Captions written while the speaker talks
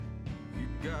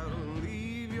gotta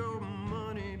leave your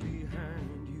money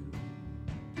behind you.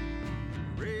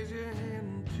 Raise your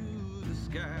hand to the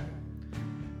sky.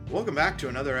 Welcome back to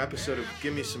another episode of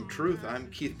Give Me Some Truth. I'm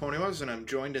Keith Ponywas, and I'm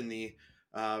joined in the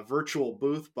virtual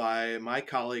booth by my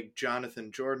colleague,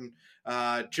 Jonathan Jordan.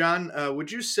 John,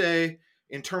 would you say,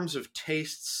 in terms of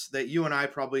tastes, that you and I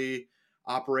probably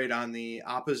operate on the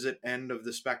opposite end of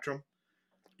the spectrum?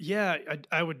 Yeah,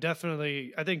 I would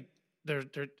definitely. I think they're.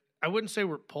 I wouldn't say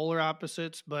we're polar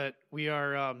opposites, but we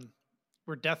are.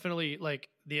 We're definitely like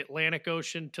the Atlantic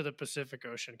Ocean to the Pacific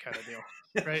Ocean kind of deal,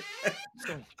 right?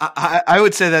 So, I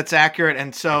would say that's accurate.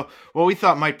 And so, what we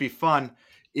thought might be fun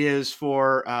is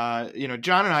for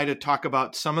John and I to talk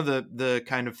about some of the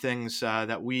kind of things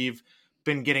that we've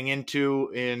been getting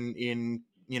into in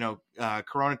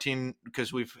Coronatine,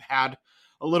 because we've had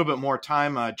a little bit more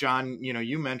time. John,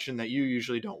 you mentioned that you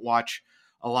usually don't watch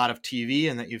a lot of TV,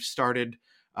 and that you've started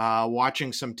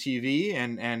watching some TV,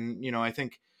 and I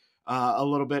think a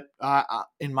little bit.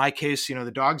 In my case,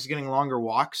 the dog's getting longer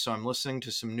walks, so I'm listening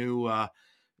to some new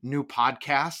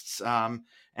podcasts,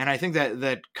 and I think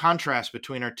that contrast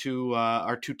between our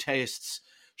two tastes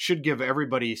should give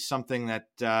everybody something that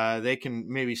they can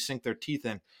maybe sink their teeth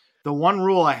in. The one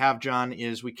rule I have, John,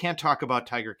 is we can't talk about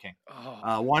Tiger King.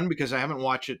 One, because I haven't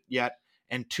watched it yet,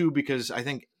 and two, because I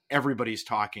think everybody's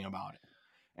talking about it,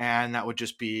 and that would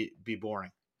just be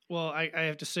boring. well, I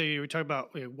have to say, we talk about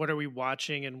what are we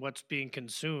watching and what's being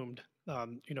consumed.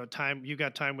 Time. You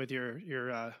got time with your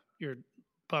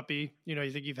puppy.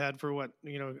 You think you've had for what?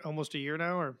 Almost a year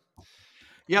now, or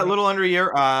Yeah, a little under a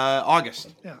year.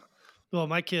 August. yeah. Well,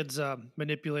 my kids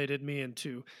manipulated me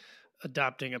into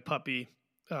adopting a puppy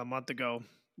a month ago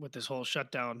with this whole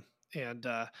shutdown, and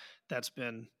that's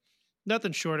been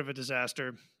nothing short of a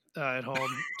disaster at home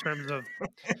in terms of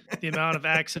the amount of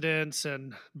accidents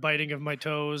and biting of my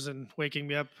toes and waking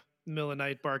me up in the middle of the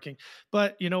night barking.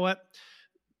 But you know what?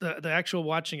 The actual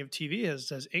watching of TV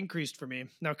has increased for me.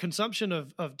 Now, consumption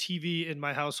of TV in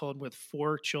my household with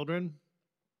 4 children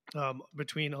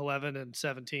between 11 and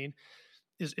 17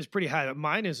 is pretty high.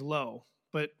 Mine is low.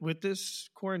 But with this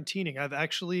quarantining, I've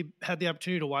actually had the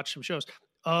opportunity to watch some shows,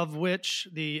 of which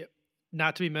the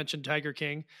not to be mentioned Tiger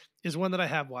King is one that I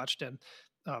have watched. And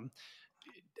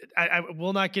I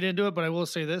will not get into it, but I will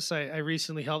say this. I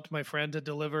recently helped my friend to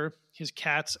deliver his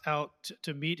cats out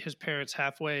to meet his parents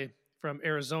halfway from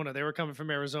Arizona. They were coming from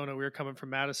Arizona. We were coming from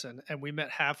Madison. And we met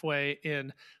halfway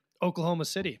in Oklahoma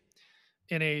City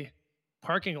in a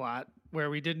parking lot where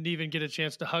we didn't even get a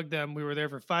chance to hug them. We were there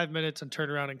for 5 minutes and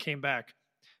turned around and came back.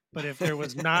 But if there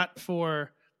was not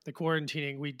for the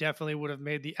quarantining, we definitely would have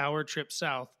made the hour trip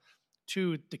south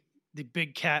to the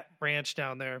big cat ranch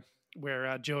down there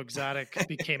where Joe Exotic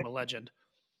became a legend.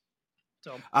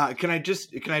 So can I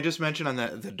just mention on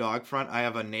the dog front, I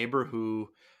have a neighbor who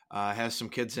has some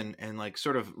kids, and like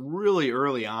sort of really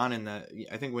early on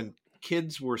I think when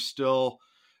kids were still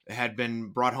had been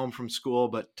brought home from school,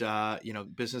 but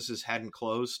businesses hadn't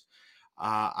closed.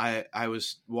 I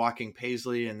was walking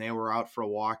Paisley, and they were out for a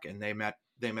walk, and they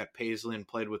met Paisley and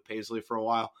played with Paisley for a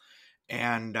while.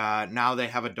 And now they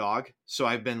have a dog. So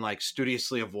I've been like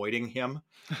studiously avoiding him,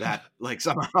 that like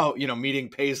somehow, meeting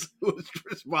Paisley was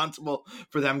responsible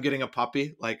for them getting a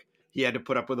puppy. Like he had to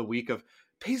put up with a week of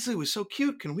Paisley was so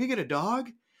cute. Can we get a dog?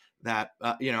 That,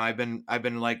 I've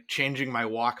been like changing my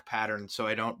walk pattern so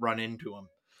I don't run into him.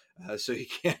 So he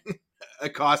can't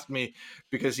accost me,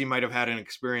 because he might have had an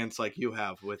experience like you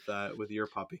have with your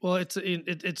puppy. Well,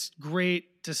 it's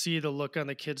great to see the look on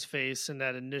the kid's face and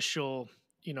that initial,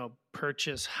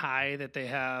 purchase high that they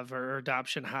have, or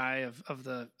adoption high of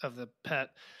the pet.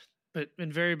 But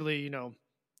invariably,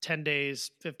 10 days,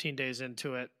 15 days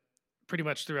into it, pretty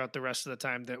much throughout the rest of the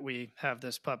time that we have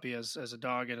this puppy as a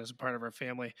dog and as a part of our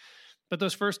family. But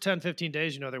those first 10, 15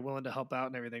 days, they're willing to help out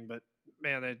and everything. But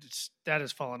man, that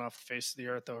has fallen off the face of the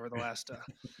earth over the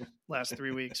last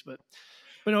 3 weeks. But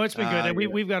no, it's been good. And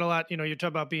we've got a lot, you talk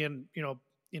about being,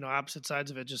 opposite sides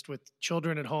of it, just with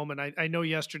children at home. And I know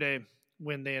yesterday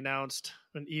when they announced,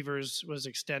 when Evers was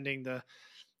extending the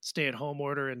stay at home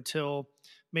order until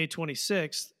May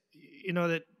 26th,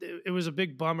 that it was a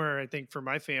big bummer, I think, for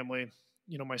my family.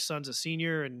 My son's a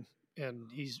senior and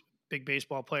he's a big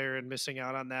baseball player, and missing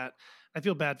out on that. I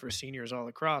feel bad for seniors all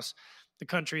across the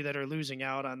country that are losing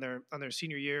out on their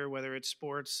senior year, whether it's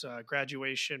sports,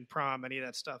 graduation, prom, any of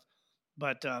that stuff.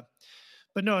 But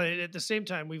no, at the same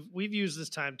time, we've used this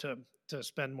time to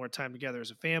spend more time together as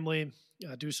a family,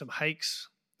 do some hikes.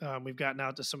 We've gotten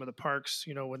out to some of the parks,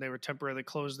 when they were temporarily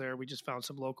closed there. We just found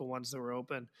some local ones that were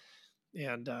open,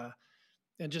 and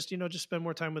just spend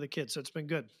more time with the kids. So it's been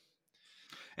good.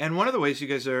 And one of the ways you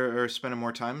guys are spending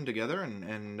more time together,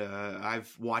 and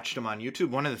I've watched them on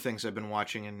YouTube. One of the things I've been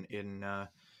watching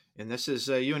in this is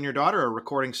you and your daughter are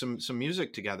recording some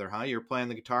music together, huh? You're playing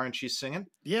the guitar and she's singing.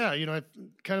 Yeah, I've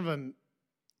kind of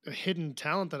a hidden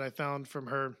talent that I found from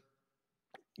her.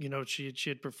 She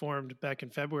had performed back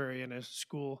in February in a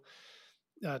school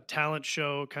talent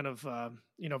show, kind of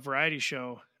variety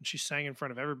show, and she sang in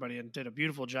front of everybody and did a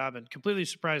beautiful job and completely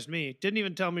surprised me. Didn't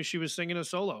even tell me she was singing a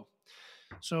solo.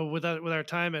 So with our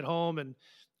time at home, and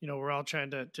we're all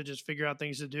trying to just figure out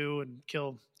things to do and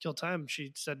kill time.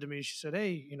 She said to me, she said,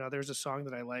 "Hey, there's a song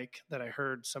that I like that I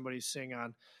heard somebody sing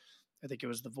on. I think it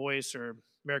was The Voice or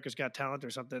America's Got Talent or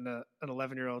something. An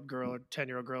 11-year-old girl or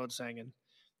 10-year-old girl had sang, and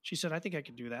she said, I think I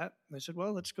could do that. And I said,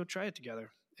 well, let's go try it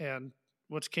together. And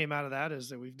what's came out of that is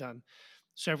that we've done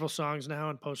several songs now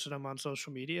and posted them on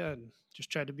social media and just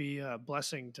tried to be a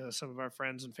blessing to some of our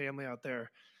friends and family out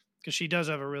there, because she does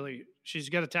have she's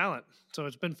got a talent. So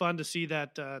it's been fun to see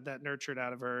that nurtured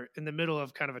out of her in the middle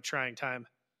of kind of a trying time.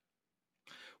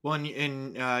 Well,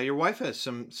 and your wife has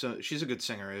so she's a good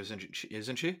singer,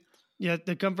 isn't she? Yeah,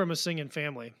 they come from a singing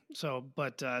family. So,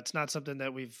 but it's not something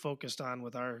that we've focused on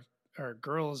with our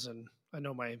girls. And I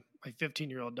know my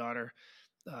 15-year-old daughter,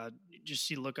 just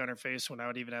see the look on her face when I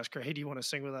would even ask her, hey, do you want to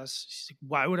sing with us? She's like,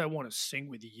 why would I want to sing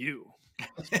with you?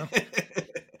 So,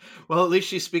 well, at least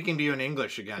she's speaking to you in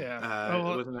English again. Yeah.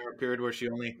 Wasn't there a period where she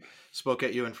only spoke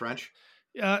at you in French?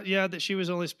 Yeah, that she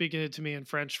was only speaking to me in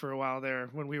French for a while there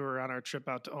when we were on our trip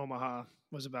out to Omaha.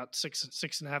 It was about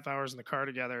 6.5 hours in the car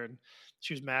together, and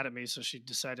she was mad at me, so she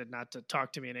decided not to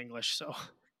talk to me in English. So,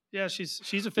 yeah, she's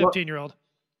a 15-year-old.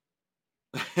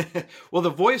 Well, The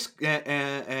Voice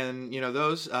and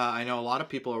those, I know a lot of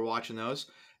people are watching those,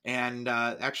 and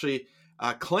actually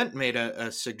Clint made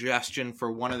a suggestion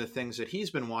for one of the things that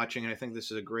he's been watching, and I think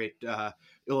this is a great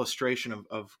illustration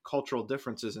of cultural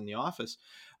differences in the office.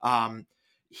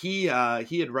 He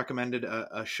had recommended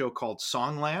a show called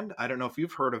Songland. I don't know if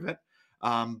you've heard of it,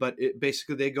 but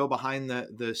basically they go behind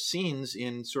the scenes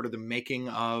in sort of the making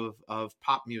of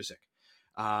pop music.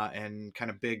 And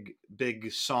kind of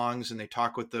big songs, and they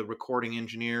talk with the recording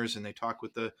engineers, and they talk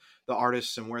with the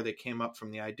artists and where they came up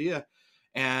from the idea.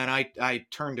 And I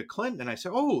turned to Clint and I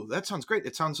said, oh, that sounds great.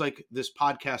 It sounds like this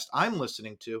podcast I'm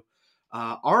listening to,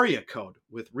 Aria Code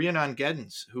with Rhiannon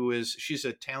Giddens, she's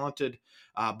a talented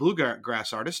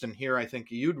bluegrass artist. And here I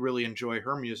think you'd really enjoy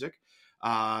her music.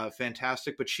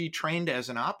 Fantastic. But she trained as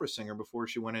an opera singer before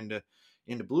she went into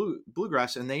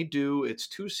bluegrass, and it's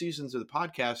 2 seasons of the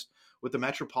podcast with the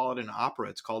Metropolitan Opera.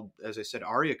 It's called, as I said,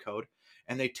 Aria Code,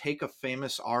 and they take a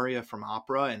famous aria from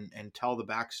opera and tell the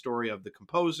backstory of the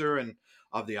composer and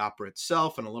of the opera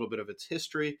itself and a little bit of its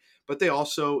history. But they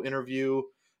also interview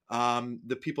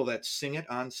the people that sing it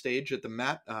on stage at the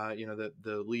Met,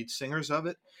 the lead singers of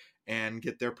it, and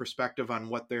get their perspective on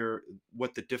what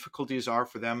the difficulties are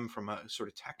for them from a sort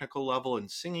of technical level in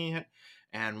singing it,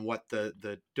 and what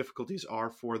the difficulties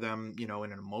are for them, in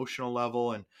an emotional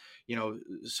level. And,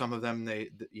 some of them,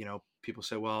 people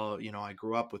say, well, I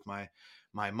grew up with my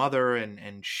mother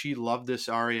and she loved this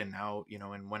aria. And now,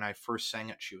 and when I first sang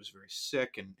it, she was very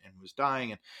sick and was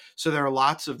dying. And so there are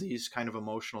lots of these kind of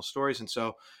emotional stories. And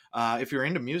so if you're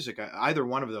into music, either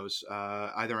one of those,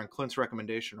 either on Clint's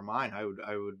recommendation or mine, I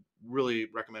would really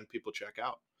recommend people check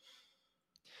out.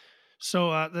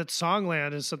 So that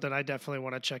Songland is something I definitely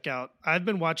want to check out. I've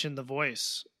been watching The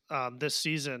Voice this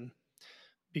season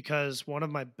because one of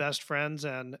my best friends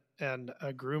and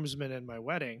a groomsman in my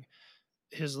wedding,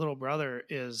 his little brother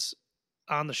is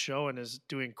on the show and is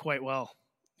doing quite well.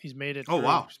 He's made it.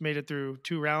 He's made it through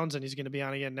 2 rounds, and he's going to be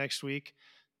on again next week.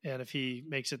 And if he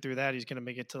makes it through that, he's going to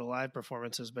make it to the live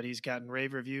performances. But he's gotten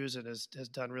rave reviews and has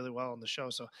done really well on the show.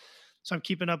 So I'm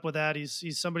keeping up with that.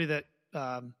 He's somebody that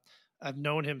I've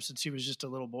known him since he was just a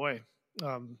little boy.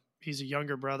 He's a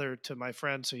younger brother to my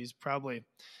friend, so he's probably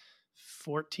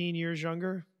 14 years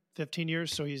younger, 15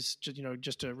 years. So he's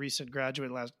just a recent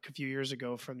graduate a few years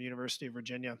ago from the University of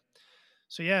Virginia.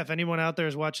 So yeah, if anyone out there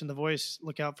is watching The Voice,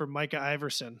 look out for Micah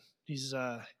Iverson. He's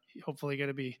hopefully going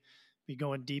to be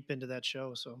going deep into that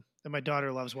show. So, and my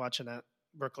daughter loves watching that.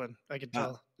 Brooklyn, I can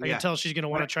tell. I can tell she's going to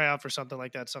want to try out for something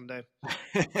like that someday.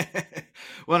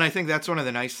 Well, and I think that's one of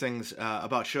the nice things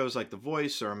about shows like The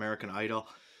Voice or American Idol.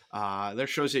 They're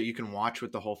shows that you can watch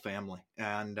with the whole family,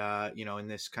 and in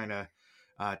this kind of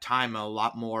time, a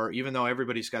lot more. Even though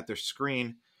everybody's got their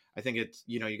screen, I think it's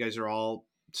you guys are all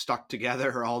stuck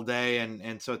together all day,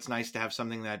 and so it's nice to have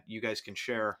something that you guys can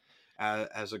share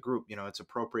as a group. It's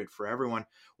appropriate for everyone.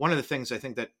 One of the things I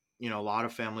think that a lot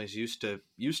of families used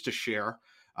to share,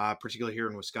 particularly here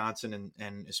in Wisconsin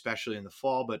and especially in the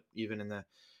fall, but even in the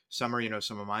some are,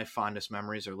 some of my fondest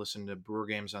memories are listening to Brewer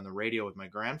games on the radio with my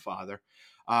grandfather.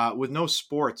 With no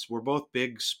sports, we're both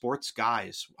big sports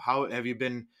guys. How have you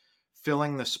been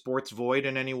filling the sports void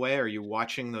in any way? Are you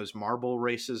watching those marble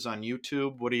races on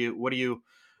YouTube? What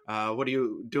are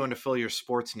you doing to fill your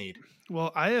sports need?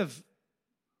 Well, I have,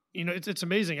 it's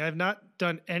amazing. I've not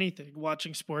done anything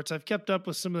watching sports. I've kept up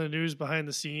with some of the news behind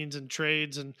the scenes and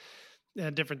trades and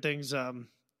different things.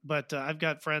 But I've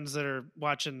got friends that are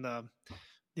watching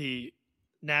the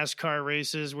NASCAR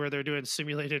races where they're doing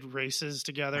simulated races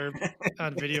together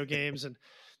on video games. And,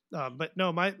 but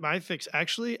no, my fix,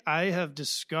 actually, I have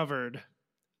discovered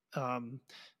an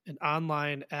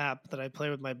online app that I play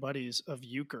with my buddies of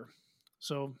euchre.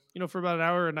 So, for about an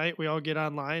hour a night, we all get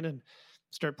online and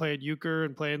start playing euchre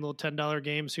and playing little $10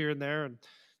 games here and there. And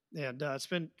it's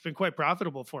been quite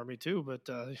profitable for me too. But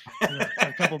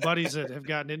a couple buddies that have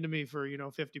gotten into me for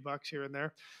 $50 here and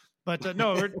there. But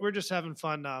no, we're just having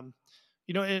fun. And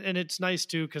it's nice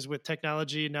too because with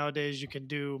technology nowadays, you can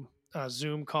do a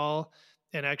Zoom call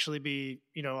and actually be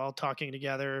all talking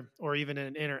together, or even in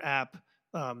an inter app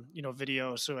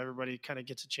video, so everybody kind of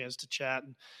gets a chance to chat.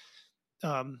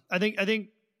 And I think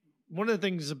one of the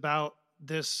things about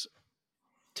this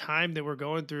time that we're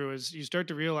going through is you start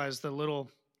to realize the little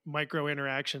micro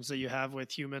interactions that you have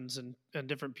with humans and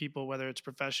different people, whether it's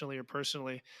professionally or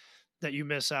personally, that you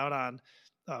miss out on.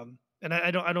 And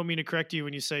I don't mean to correct you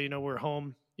when you say, we're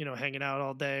home, hanging out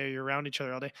all day, or you're around each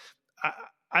other all day.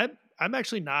 I'm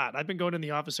actually not. I've been going in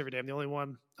the office every day. I'm the only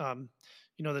one,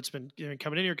 that's been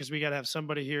coming in here because we got to have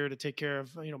somebody here to take care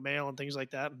of, mail and things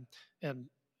like that. And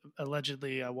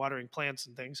allegedly watering plants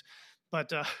and things.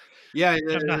 But yeah,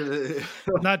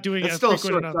 I'm not doing it. Still a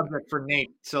sore subject for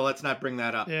Nate, so let's not bring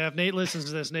that up. Yeah, if Nate listens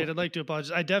to this, Nate, I'd like to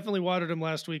apologize. I definitely watered him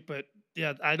last week, but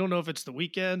yeah, I don't know if it's the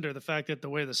weekend or the fact that the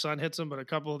way the sun hits them, but a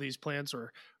couple of these plants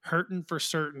are hurting for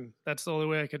certain. That's the only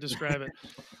way I could describe it.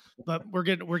 But we're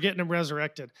getting them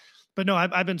resurrected. But no,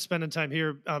 I've been spending time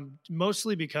here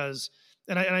mostly because,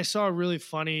 and I saw a really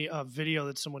funny video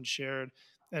that someone shared,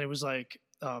 and it was like,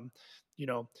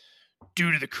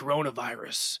 due to the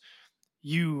coronavirus,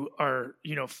 you are,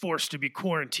 forced to be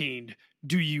quarantined.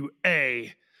 Do you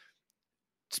A,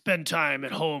 spend time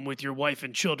at home with your wife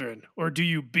and children, or do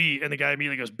you B? And the guy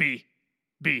immediately goes, B.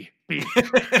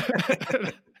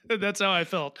 That's how I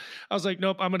felt. I was like,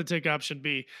 nope, I'm going to take option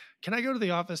B. Can I go to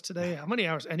the office today? How many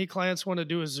hours? Any clients want to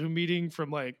do a Zoom meeting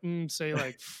from say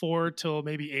 4 till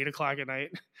maybe 8 o'clock at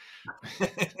night?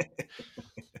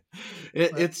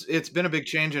 It's been a big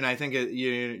change. And I think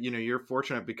you're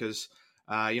fortunate because,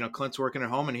 Clint's working at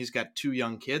home and he's got 2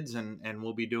 young kids and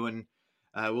we'll be doing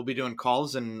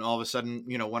calls, and all of a sudden,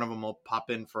 one of them will pop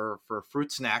in for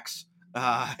fruit snacks,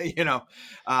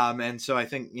 and so I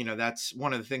think, that's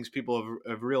one of the things people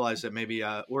have realized, that maybe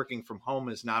working from home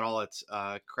is not all it's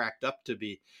cracked up to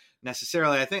be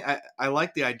necessarily. I think I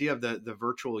like the idea of the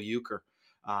virtual euchre.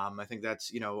 I think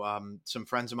that's, some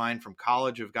friends of mine from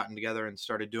college have gotten together and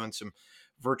started doing some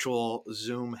virtual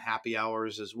Zoom happy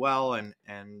hours as well. And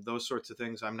those sorts of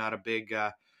things. I'm not a big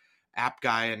app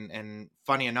guy. And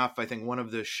funny enough, I think one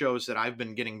of the shows that I've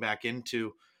been getting back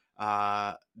into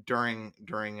during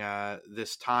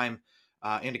this time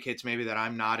indicates maybe that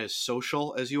I'm not as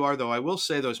social as you are, though I will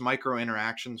say those micro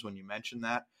interactions, when you mentioned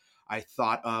that, I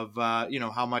thought of,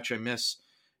 how much I miss,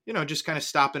 just kind of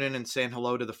stopping in and saying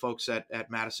hello to the folks at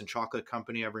Madison Chocolate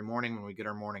Company every morning when we get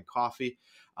our morning coffee.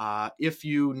 If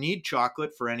you need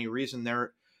chocolate for any reason,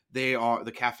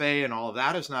 the cafe and all of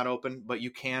that is not open, but you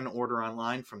can order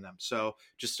online from them. So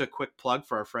just a quick plug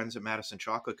for our friends at Madison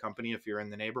Chocolate Company. If you're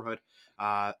in the neighborhood,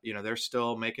 they're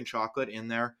still making chocolate in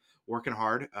there, working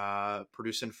hard,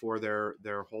 producing for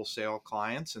their wholesale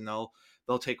clients, and they'll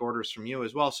take orders from you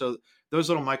as well. So those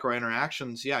little micro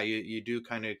interactions, yeah, you do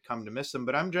kind of come to miss them,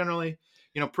 but I'm generally,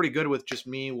 pretty good with just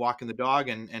me walking the dog.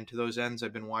 And to those ends,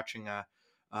 I've been watching,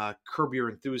 Curb Your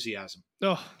Enthusiasm.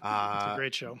 Oh, it's a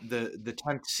great show. The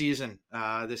 10th season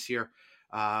this year,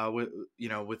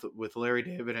 with Larry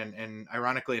David, and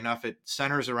ironically enough, it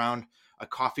centers around a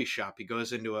coffee shop. He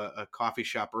goes into a coffee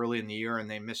shop early in the year, and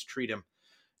they mistreat him,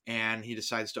 and he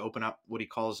decides to open up what he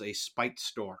calls a spite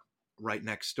store right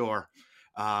next door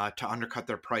to undercut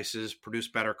their prices, produce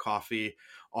better coffee,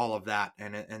 all of that,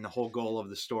 and the whole goal of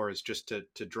the store is just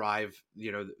to drive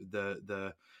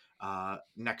the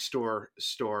next door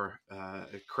store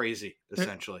crazy,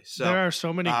 essentially. So there are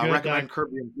so many good recommend Curb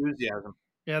Your Enthusiasm.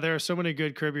 Yeah, there are so many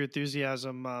good Curb Your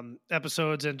Enthusiasm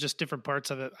episodes and just different parts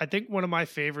of it. I think one of my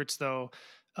favorites though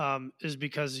is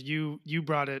because you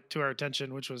brought it to our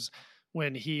attention, which was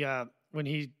when he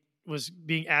was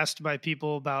being asked by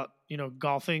people about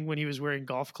golfing when he was wearing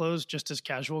golf clothes, just as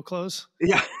casual clothes.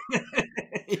 Yeah.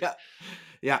 Yeah.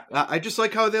 Yeah. I just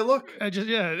like how they look. And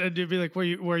you'd be like,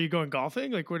 where are you going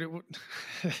golfing? Like, what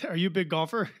are you a big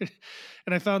golfer?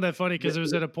 And I found that funny because it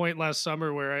was at a point last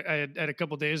summer where I had a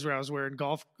couple days where I was wearing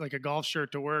a golf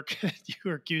shirt to work. You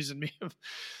were accusing me of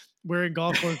wearing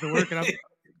golf clothes to work. And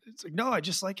it's like, no, I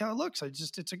just like how it looks.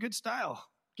 It's a good style.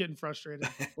 Getting frustrated.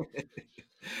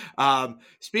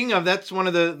 Speaking of, that's one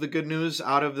of the good news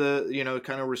out of the,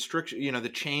 kind of restriction, the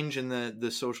change in the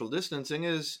social distancing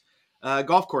is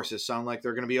golf courses sound like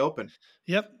they're going to be open.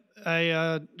 Yep.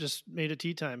 I just made a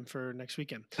tee time for next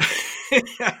weekend.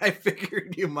 I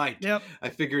figured you might. Yep.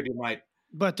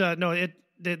 But no,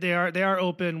 they are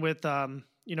open with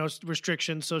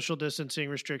restrictions, social distancing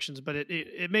restrictions, but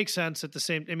it makes sense at the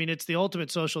same. I mean, it's the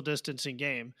ultimate social distancing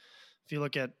game if you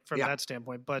look at from that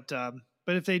standpoint. But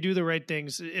if they do the right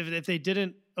things, if they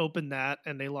didn't open that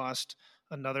and they lost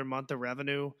another month of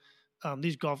revenue,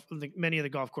 many of the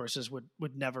golf courses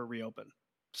would never reopen.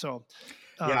 So,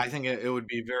 I think it would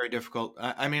be very difficult.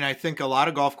 I mean, I think a lot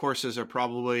of golf courses are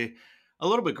probably a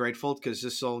little bit grateful because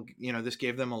this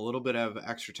gave them a little bit of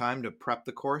extra time to prep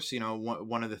the course.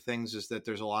 One of the things is that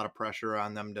there's a lot of pressure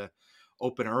on them to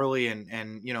open early and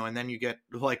then you get,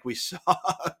 like we saw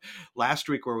last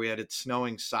week where we had it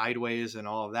snowing sideways and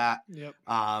all of that. Yep.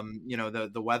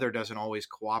 The weather doesn't always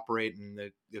cooperate and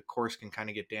the course can kind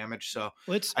of get damaged. So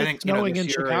it's snowing in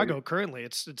Chicago currently.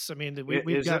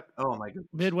 We've got oh my goodness,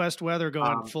 Midwest weather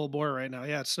going full bore right now.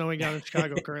 Yeah, it's snowing down in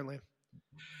Chicago currently.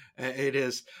 It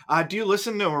is. Do you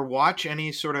listen to or watch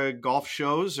any sort of golf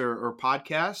shows or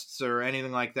podcasts or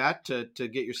anything like that to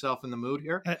get yourself in the mood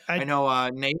here? I know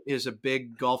Nate is a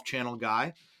big Golf Channel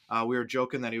guy. We were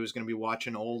joking that he was going to be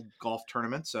watching old golf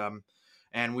tournaments.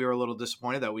 And we were a little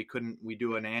disappointed that we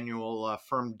do an annual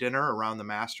firm dinner around the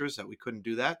Masters, that we couldn't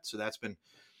do that. So that's been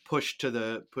pushed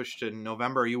to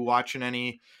November. Are you watching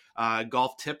any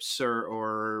golf tips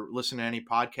or listen to any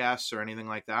podcasts or anything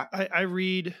like that? I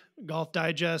read Golf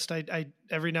Digest. I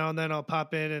every now and then I'll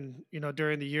pop in and,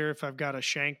 during the year, if I've got a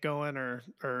shank going or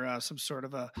some sort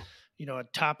of a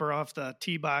topper off the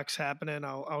tee box happening,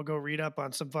 I'll go read up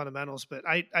on some fundamentals, but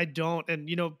I don't.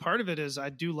 And, part of it is I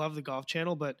do love the Golf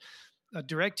Channel, but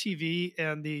DirecTV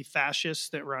and the fascists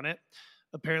that run it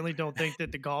apparently don't think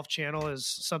that the Golf Channel is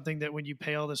something that when you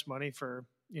pay all this money for,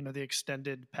 the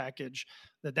extended package,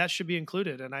 that should be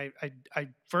included. And I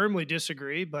firmly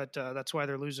disagree, but that's why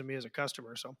they're losing me as a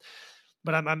customer. So,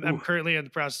 but I'm currently in the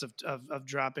process of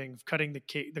cutting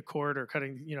the cord or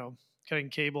cutting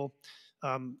cable,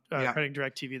 cutting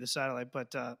DirecTV, the satellite.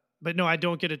 But no, I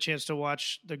don't get a chance to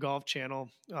watch the Golf Channel.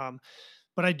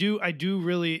 But I do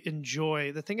really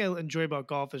enjoy, the thing I enjoy about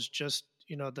golf is just,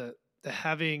 the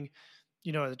having,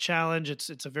 the challenge.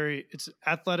 It's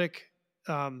athletic,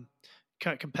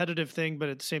 competitive thing, but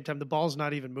at the same time, the ball's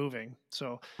not even moving.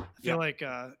 So I feel like,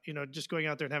 just going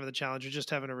out there and having the challenge or just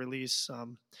having a release.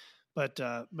 But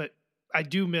I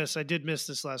did miss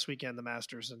this last weekend, the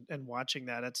Masters, and watching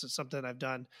that. It's something I've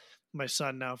done my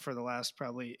son now for the last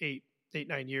probably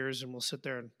 8-9 years. And we'll sit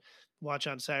there and watch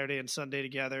on Saturday and Sunday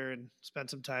together and spend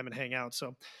some time and hang out.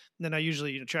 So then I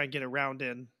usually, try and get a round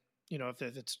in,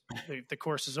 if the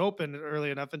course is open early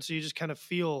enough. And so you just kind of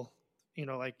feel,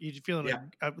 like you're feeling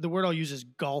like, the word I'll use is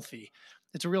golfy.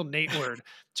 It's a real Nate word.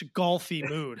 It's a golfy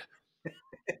mood.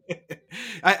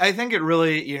 I think it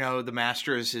really, the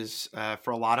Masters is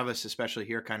for a lot of us, especially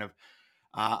here, kind of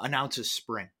announces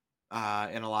spring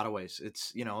in a lot of ways.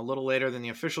 It's, a little later than the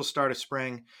official start of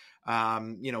spring.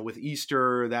 With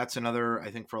Easter, that's another, I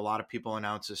think for a lot of people,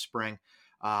 announces spring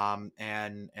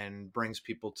and brings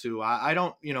people to. I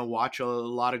don't, watch a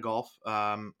lot of golf.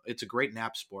 It's a great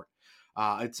nap sport.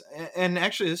 And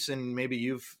actually this, and maybe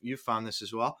you've found this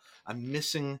as well. I'm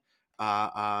missing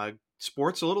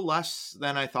sports a little less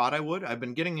than I thought I would. I've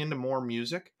been getting into more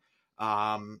music.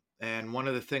 And one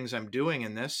of the things I'm doing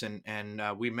in this, and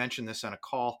we mentioned this on a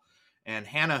call, and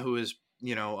Hannah, who is,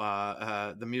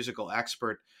 the musical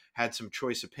expert, had some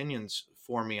choice opinions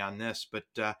for me on this. But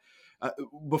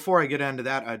before I get into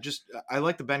that, I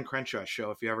like the Ben Crenshaw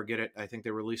show. If you ever get it, I think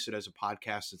they release it as a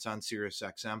podcast. It's on Sirius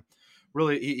XM.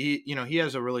 Really, he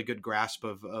has a really good grasp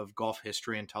of golf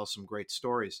history and tells some great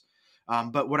stories.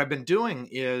 But what I've been doing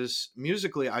is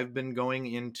musically, I've been going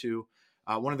into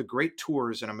one of the great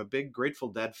tours, and I'm a big Grateful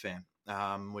Dead fan,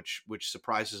 which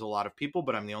surprises a lot of people,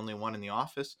 but I'm the only one in the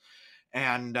office.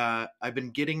 And I've been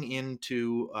getting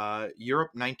into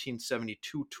Europe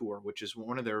 1972 tour, which is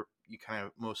one of their kind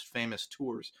of most famous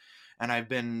tours. And I've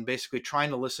been basically trying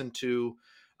to listen to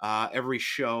every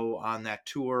show on that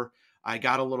tour. I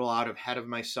got a little out ahead of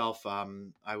myself.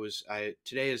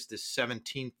 Today is the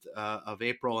 17th of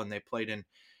April, and they played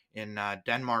in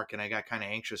Denmark, and I got kind of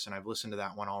anxious, and I've listened to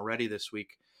that one already this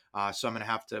week. So I'm going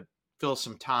to have to fill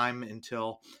some time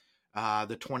until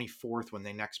the 24th when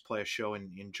they next play a show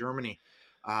in Germany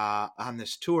on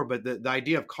this tour. But the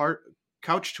idea of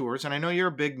couch tours, and I know you're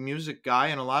a big music guy,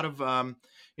 and a lot of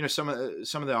some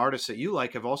of the artists that you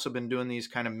like have also been doing these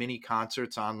kind of mini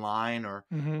concerts online or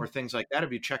things like that.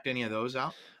 Have you checked any of those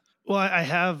out? Well, I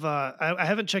have. I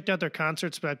haven't checked out their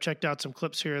concerts, but I've checked out some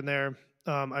clips here and there.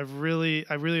 I really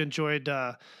enjoyed.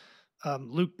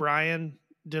 Luke Bryan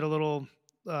did a little,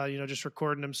 just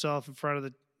recording himself in front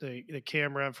of the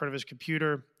camera in front of his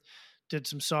computer. Did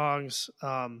some songs.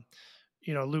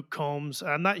 Luke Combs.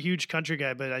 I'm not a huge country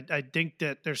guy, but I think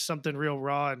that there's something real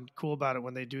raw and cool about it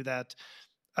when they do that.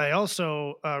 I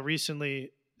also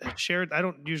recently shared. I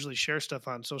don't usually share stuff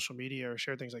on social media or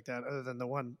share things like that, other than the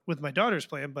one with my daughter's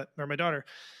playing, but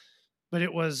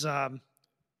it was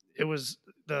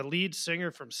the lead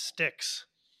singer from Styx,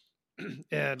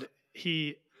 and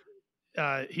he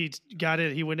got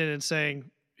it. He went in and sang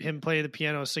him play the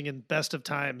piano, singing "Best of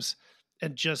Times,"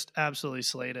 and just absolutely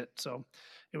slayed it. So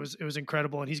it was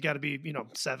incredible. And he's got to be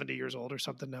 70 years old or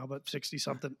something now, but 60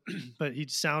 something. But he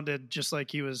sounded just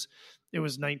like it was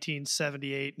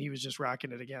 1978, and he was just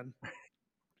rocking it again.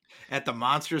 At the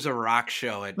Monsters of Rock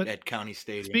show at County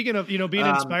Stadium. Speaking of, being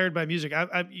inspired by music,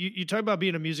 you talk about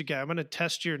being a music guy. I'm going to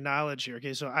test your knowledge here.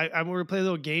 Okay. So I'm going to play a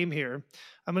little game here.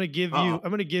 I'm going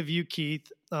to give you, Keith,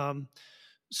 some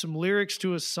lyrics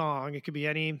to a song. It could be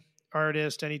any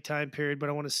artist, any time period, but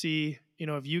I want to see,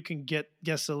 if you can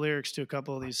guess the lyrics to a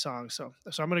couple of these songs. So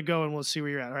I'm going to go and we'll see where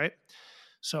you're at. All right.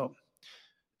 So,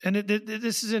 and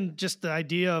this isn't just the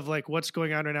idea of like what's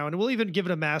going on right now. And we'll even give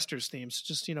it a Masters theme. So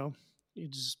just, you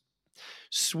just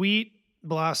sweet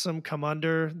blossom, come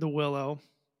under the willow.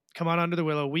 Come on under the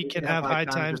willow. We can have high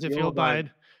times if you'll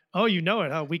abide. Oh, you know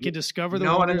it, huh? We can discover the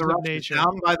wonders of nature.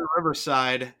 Down by the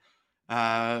riverside.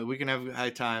 We can have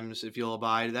high times if you'll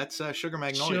abide. That's Sugar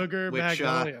Magnolia.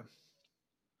 Magnolia.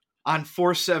 On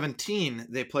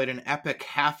 4/17, they played an epic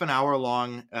half an hour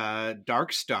long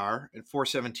Dark Star at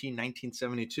 4/17,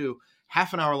 1972.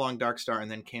 Half an hour long Dark Star, and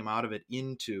then came out of it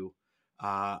into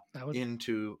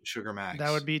Sugar Mags.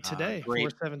 That would be today,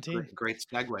 4/17. Great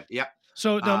segue. Yep.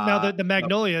 So now the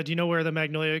Magnolia, do you know where the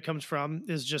Magnolia comes from?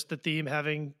 Is just the theme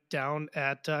having down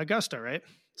at Augusta, right?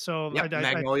 So yep,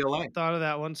 Magnolia Lane. I thought of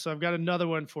that one. So I've got another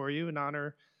one for you in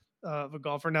honor of a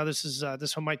golfer. Now this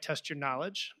one might test your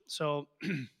knowledge. So,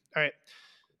 all right.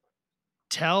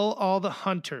 Tell all the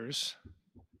hunters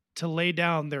to lay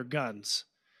down their guns.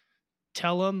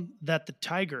 Tell them that the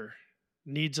tiger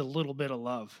needs a little bit of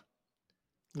love.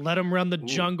 Let them run the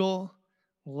jungle.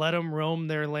 Let them roam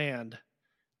their land.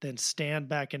 Then stand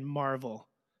back and marvel.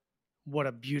 What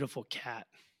a beautiful cat.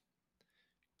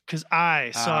 Because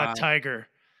I saw a tiger,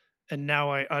 and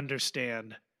now I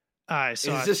understand. I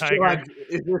saw a tiger,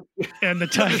 and the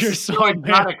tiger saw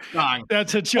me. Song.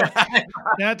 That's a joke.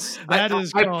 That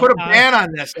is. I put a ban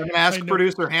on this. I'm going to ask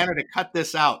producer Hannah to cut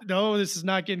this out. No, this is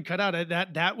not getting cut out.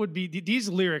 That would be these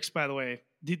lyrics. By the way,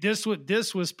 this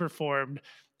was performed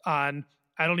on.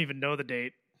 I don't even know the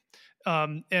date.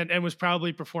 And was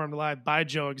probably performed live by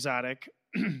Joe Exotic,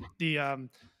 the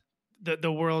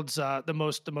world's the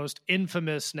most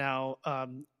infamous now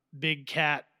big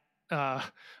cat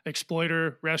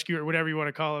exploiter, rescuer, whatever you want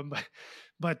to call him.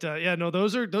 But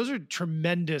those are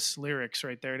tremendous lyrics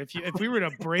right there. And if we were to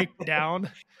break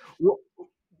down,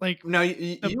 like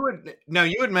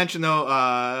you had mentioned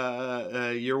though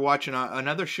you're watching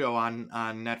another show on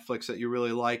Netflix that you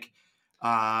really like.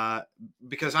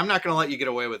 Because I'm not going to let you get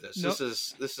away with this. Nope.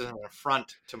 This is an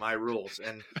affront to my rules,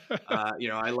 and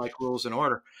I like rules and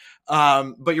order.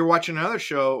 But you're watching another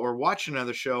show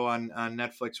on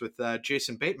Netflix with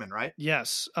Jason Bateman, right?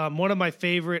 Yes, one of my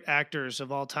favorite actors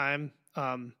of all time.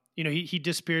 He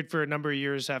disappeared for a number of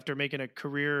years after making a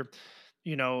career,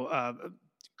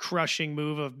 crushing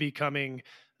move of becoming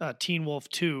Teen Wolf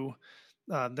 2.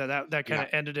 That kind of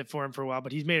ended it for him for a while,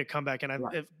 but he's made a comeback, and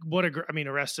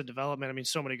Arrested Development.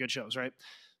 So many good shows, right?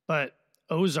 But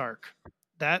Ozark,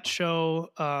 that show,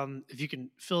 if you can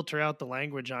filter out the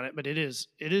language on it, but it is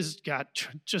got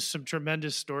just some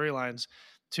tremendous storylines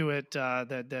to it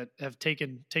that have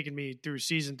taken me through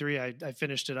season 3. I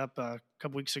finished it up a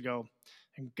couple weeks ago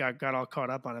and got all caught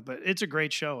up on it, but it's a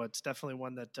great show. It's definitely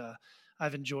one that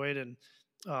I've enjoyed, and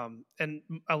And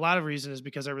a lot of reason is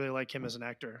because I really like him as an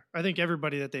actor. I think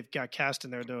everybody that they've got cast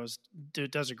in there does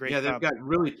a great Yeah, they've job. got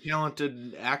really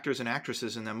talented actors and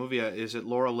actresses in that movie. Is it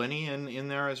Laura Linney in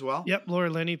there as well? Yep, Laura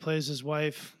Linney plays his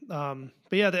wife. But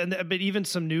yeah, but even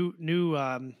some new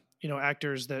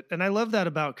actors that, and I love that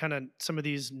about kind of some of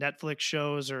these Netflix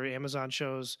shows or Amazon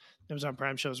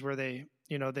Prime shows, where they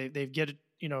get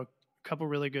a couple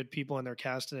really good people in their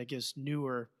cast, and it gives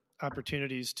newer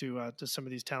opportunities to some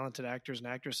of these talented actors and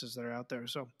actresses that are out there.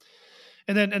 So,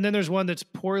 and then there's one that's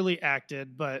poorly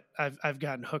acted, but I've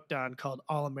gotten hooked on, called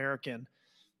All American,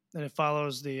 and it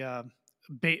follows the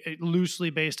loosely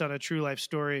based on a true life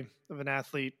story of an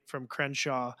athlete from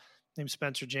Crenshaw named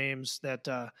Spencer James that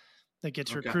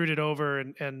gets Okay. recruited over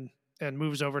and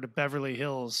moves over to Beverly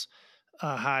Hills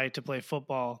High to play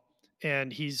football.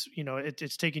 And he's,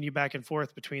 it's taking you back and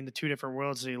forth between the two different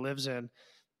worlds that he lives in.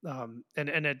 And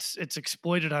it's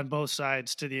exploited on both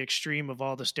sides to the extreme of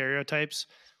all the stereotypes,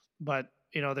 but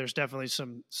there's definitely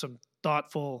some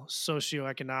thoughtful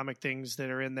socioeconomic things that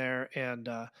are in there. And,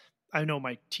 I know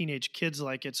my teenage kids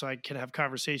like it, so I can have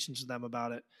conversations with them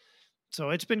about it. So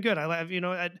it's been good. I love,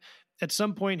 at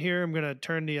some point here, I'm going to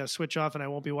turn the switch off and I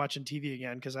won't be watching TV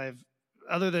again, because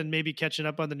other than maybe catching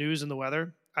up on the news and the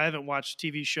weather, I haven't watched a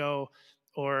TV show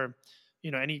or,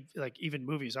 any, like, even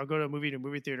movies. I'll go to a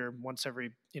movie theater once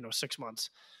every, 6 months.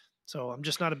 So I'm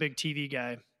just not a big TV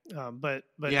guy. But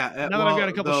Yeah, now that I've got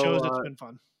a couple shows, it's been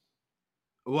fun.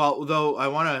 Well, though, I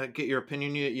want to get your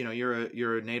opinion.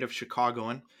 You're a native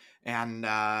Chicagoan, and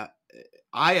I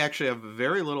actually have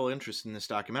very little interest in this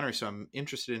documentary, so I'm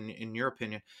interested in your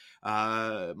opinion.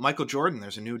 Michael Jordan,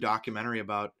 there's a new documentary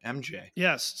about MJ.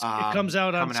 Yes, it comes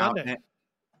out on Sunday.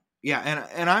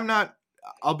 And I'm not.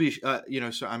 I'll be,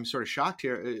 so I'm sort of shocked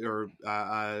here, or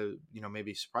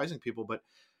maybe surprising people, but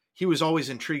he was always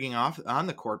intriguing on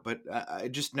the court, but I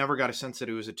just never got a sense that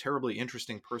he was a terribly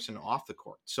interesting person off the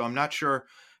court. So I'm not sure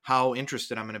how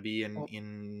interested I'm going to be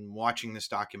in watching this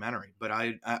documentary. But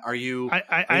are you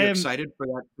excited for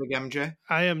that big MJ?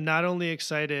 I am not only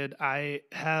excited. I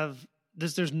have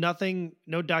this. There's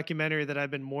no documentary that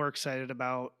I've been more excited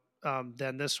about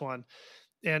than this one.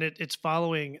 And it's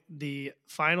following the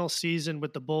final season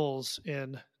with the Bulls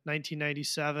in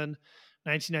 1997.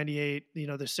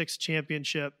 1998, the sixth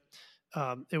championship.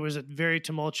 It was a very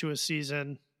tumultuous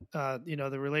season.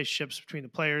 The relationships between the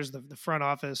players, the front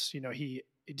office, he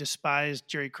despised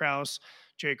Jerry Krause.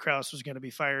 Jerry Krause was going to be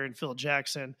firing Phil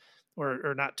Jackson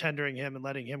or not tendering him and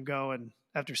letting him go. And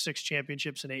after 6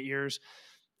 championships in 8 years,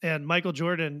 and Michael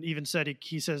Jordan even said,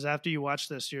 he says, after you watch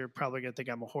this, you're probably going to think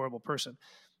I'm a horrible person.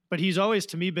 But he's always,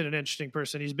 to me, been an interesting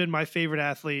person. He's been my favorite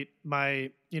athlete,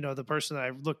 the person that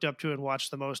I looked up to and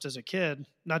watched the most as a kid,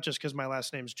 not just because my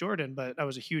last name's Jordan, but I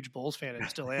was a huge Bulls fan and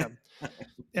still am.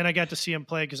 And I got to see him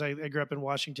play because I grew up in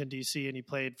Washington, D.C., and he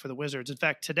played for the Wizards. In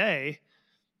fact, today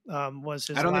was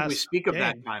his last game. I don't think we speak of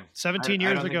that time. 17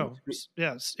 years ago.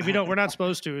 Yes. If we don't, we're not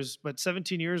supposed to, but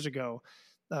 17 years ago,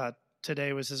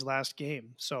 today was his last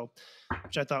game. So,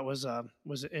 which I thought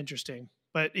was interesting.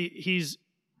 But he's,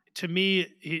 to me,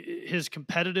 his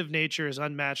competitive nature is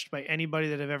unmatched by anybody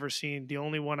that I've ever seen. The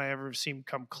only one I ever seen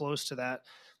come close to that,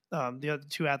 the other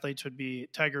two athletes would be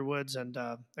Tiger Woods and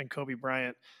Kobe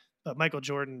Bryant. But Michael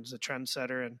Jordan is a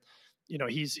trendsetter, and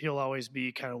he'll always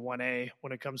be kind of 1A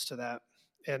when it comes to that.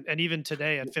 And even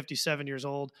today, at 57 years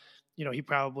old, he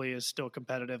probably is still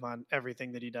competitive on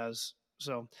everything that he does.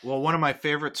 So, well, one of my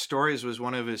favorite stories was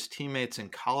one of his teammates in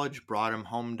college brought him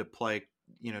home to play,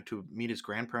 to meet his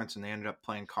grandparents, and they ended up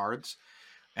playing cards.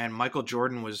 And Michael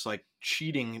Jordan was like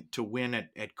cheating to win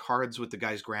at cards with the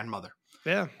guy's grandmother.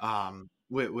 Yeah.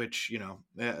 Which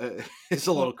is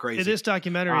a little crazy. In this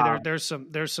documentary, there's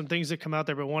some things that come out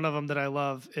there, but one of them that I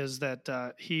love is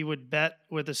that he would bet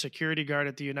with a security guard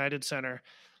at the United Center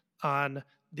on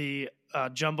the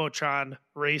Jumbotron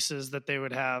races that they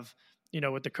would have,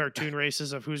 with the cartoon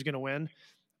races of who's going to win.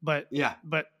 But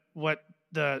what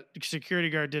the security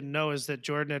guard didn't know is that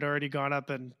Jordan had already gone up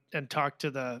and talked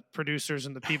to the producers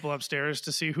and the people upstairs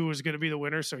to see who was going to be the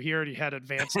winner. So he already had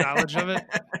advanced knowledge of it.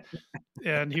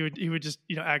 And he would just,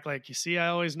 act like, you see, I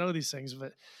always know these things,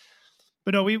 but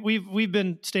no, we've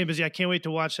been staying busy. I can't wait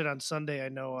to watch it on Sunday. I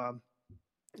know,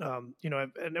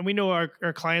 and we know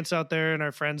our clients out there and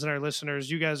our friends and our listeners,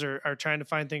 you guys are trying to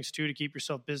find things too, to keep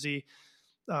yourself busy.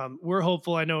 We're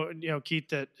hopeful. I know, Keith,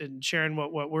 that in sharing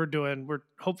what we're doing, we're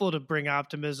hopeful to bring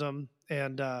optimism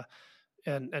and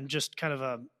just kind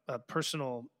of a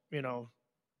personal,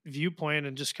 viewpoint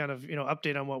and just kind of,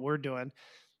 update on what we're doing.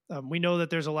 We know that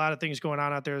there's a lot of things going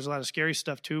on out there. There's a lot of scary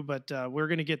stuff too, but we're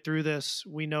going to get through this.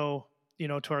 We know,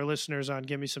 to our listeners on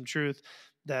Give Me Some Truth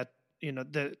that,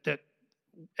 that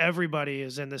everybody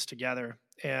is in this together,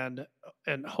 and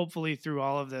hopefully through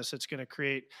all of this, it's going to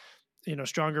create,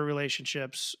 stronger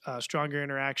relationships, stronger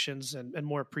interactions, and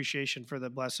more appreciation for the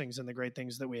blessings and the great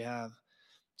things that we have.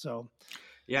 So,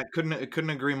 yeah, couldn't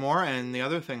agree more. And the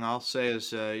other thing I'll say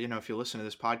is, if you listen to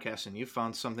this podcast and you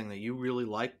found something that you really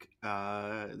like,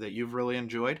 that you've really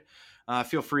enjoyed,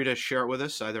 feel free to share it with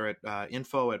us either at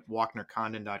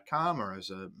info@walknercondon.com or as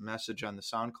a message on the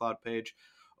SoundCloud page,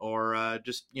 or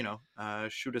just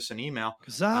shoot us an email.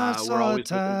 'Cause I saw a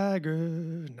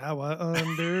tiger, now I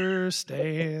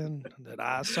understand that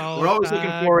I saw. We're always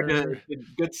looking forward to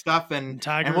good stuff, and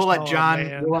we'll let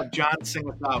John sing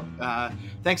us out.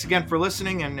 Thanks again for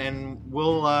listening, and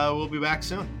we'll be back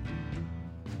soon.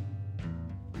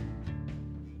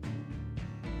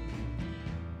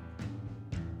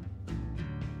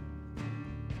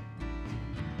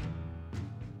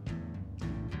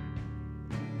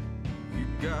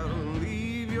 You gotta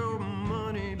leave your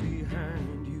money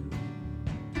behind you.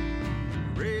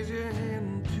 Raise your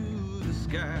hand to the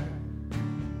sky.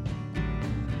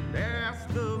 Ask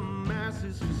the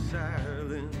masses for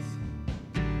silence.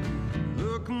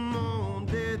 Look 'em all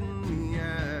dead in the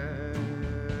eye.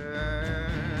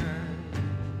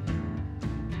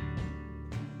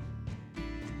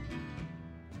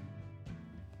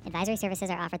 Advisory services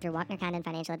are offered through Walkner Condon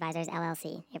Financial Advisors,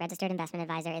 LLC, a registered investment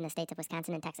advisor in the states of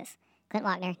Wisconsin and Texas. Clint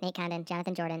Walkner, Nate Condon,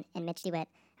 Jonathan Jordan, and Mitch DeWitt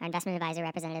are investment advisor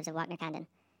representatives of Walkner Condon.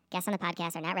 Guests on the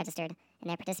podcast are not registered, and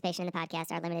their participation in the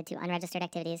podcast are limited to unregistered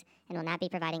activities and will not be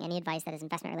providing any advice that is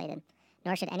investment related,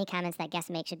 nor should any comments that guests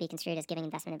make should be construed as giving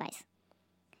investment advice.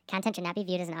 Content should not be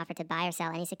viewed as an offer to buy or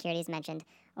sell any securities mentioned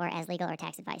or as legal or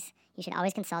tax advice. You should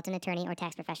always consult an attorney or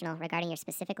tax professional regarding your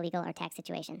specific legal or tax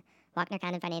situation. Walkner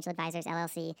Condon Financial Advisors,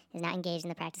 LLC is not engaged in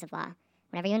the practice of law.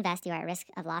 Whenever you invest, you are at risk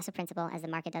of loss of principal as the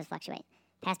market does fluctuate.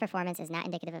 Past performance is not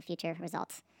indicative of future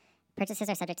results. Purchases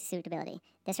are subject to suitability.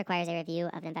 This requires a review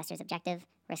of an investor's objective,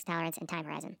 risk tolerance, and time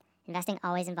horizon. Investing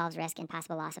always involves risk and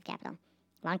possible loss of capital.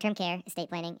 Long-term care, estate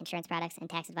planning, insurance products, and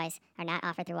tax advice are not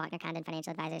offered through Walkner Condon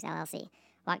Financial Advisors, LLC.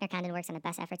 Walkner Condon works on a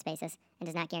best efforts basis and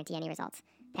does not guarantee any results.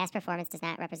 Past performance does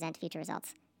not represent future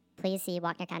results. Please see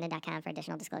walknercondon.com for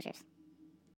additional disclosures.